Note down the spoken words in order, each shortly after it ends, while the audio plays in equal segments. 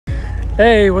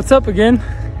Hey, what's up again?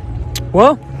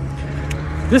 Well,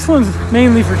 this one's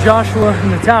mainly for Joshua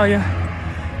and Natalia.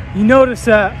 You notice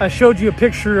that I showed you a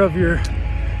picture of your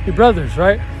brothers,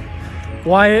 right?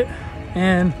 Wyatt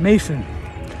and Mason.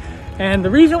 And the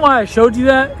reason why I showed you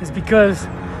that is because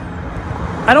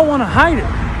I don't want to hide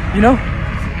it, you know?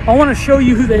 I want to show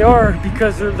you who they are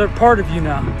because they're part of you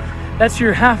now. That's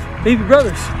your half baby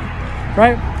brothers,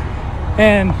 right?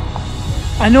 And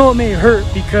I know it may hurt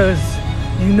because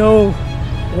you know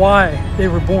why they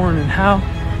were born and how.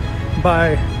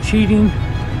 By cheating,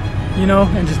 you know,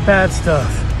 and just bad stuff.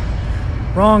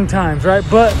 Wrong times, right?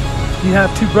 But you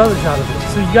have two brothers out of it.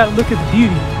 So you got to look at the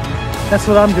beauty. That's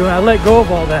what I'm doing. I let go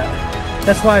of all that.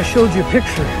 That's why I showed you a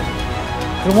picture.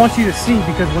 I want you to see,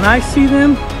 because when I see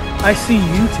them, I see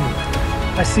you two.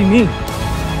 I see me.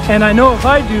 And I know if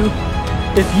I do,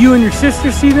 if you and your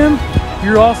sister see them,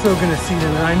 you're also going to see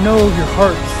them. And I know your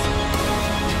hearts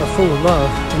are full of love.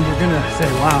 And you're going to say,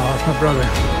 wow, that's my brother.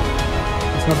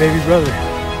 That's my baby brother.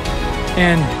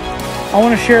 And I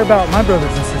want to share about my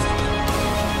brothers and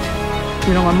sisters.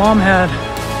 You know, my mom had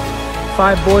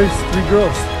 5 boys, 3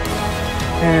 girls.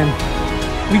 And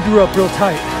we grew up real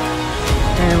tight.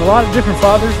 And a lot of different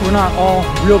fathers. We're not all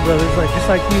real brothers, like just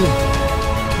like you.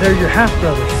 They're your half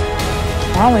brothers.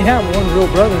 I only have one real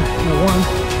brother and one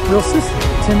real sister,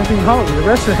 Timothy and Holly. The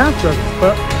rest are half brothers,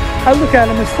 but I look at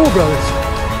them as full brothers.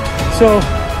 So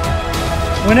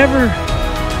whenever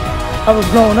I was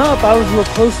growing up, I was real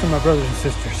close to my brothers and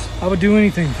sisters. I would do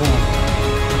anything for them.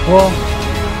 Well,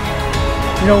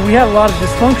 you know, we had a lot of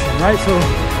dysfunction, right? So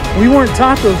we weren't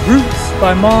taught those roots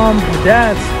by mom and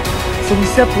dads. So we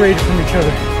separated from each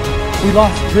other. We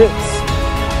lost grips.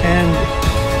 And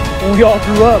when we all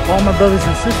grew up, all my brothers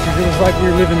and sisters, it was like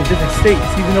we were living in different states,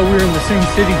 even though we were in the same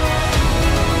city.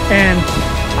 And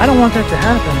I don't want that to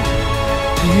happen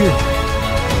to you.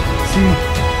 See,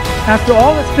 after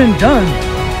all that's been done,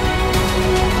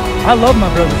 I love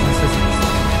my brothers and sisters.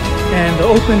 And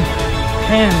the open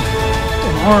hand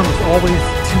and arm is always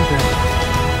to them.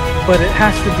 But it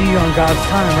has to be on God's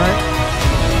time, right?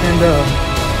 And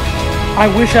I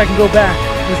wish I could go back.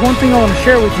 There's one thing I want to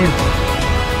share with you.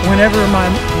 Whenever my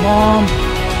mom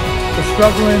was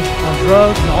struggling on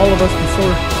drugs and all of us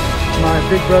before my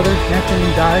big brother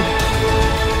Anthony died,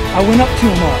 I went up to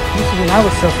them all. This is when I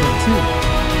was suffering too.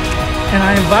 And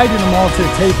I invited them all to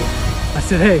the table. I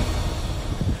said, hey,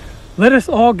 let us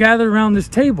all gather around this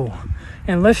table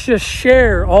and let's just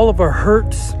share all of our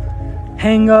hurts,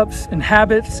 hang-ups, and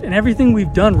habits and everything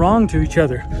we've done wrong to each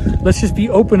other. Let's just be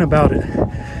open about it.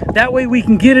 That way we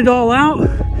can get it all out,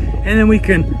 and then we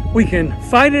can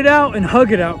fight it out and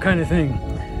hug it out, kind of thing.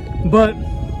 But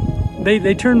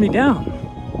they turned me down.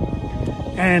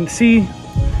 And see,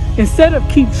 instead of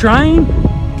keep trying,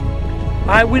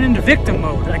 I went into victim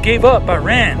mode. I gave up. I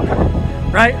ran,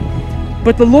 right?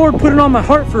 But the Lord put it on my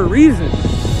heart for a reason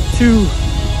to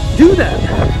do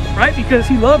that, right? Because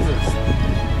He loves us.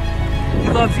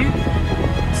 He loves you.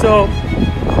 So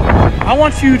I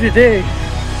want you today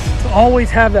to always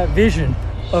have that vision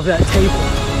of that table,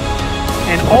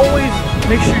 and always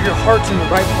make sure your heart's in the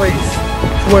right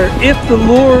place, where if the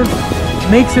Lord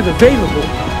makes it available,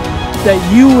 that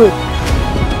you would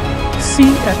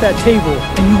seat at that table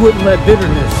and you wouldn't let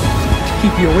bitterness keep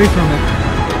you away from it.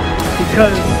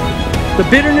 Because the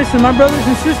bitterness in my brothers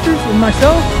and sisters and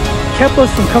myself kept us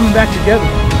from coming back together.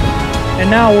 And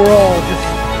now we're all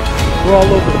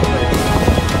over the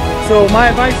place. So my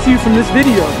advice to you from this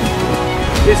video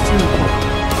is to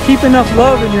keep enough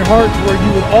love in your heart where you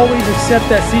will always accept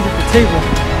that seat at the table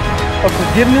of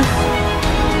forgiveness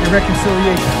and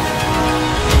reconciliation.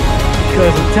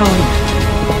 Because I'm telling you,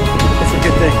 it's a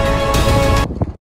good thing.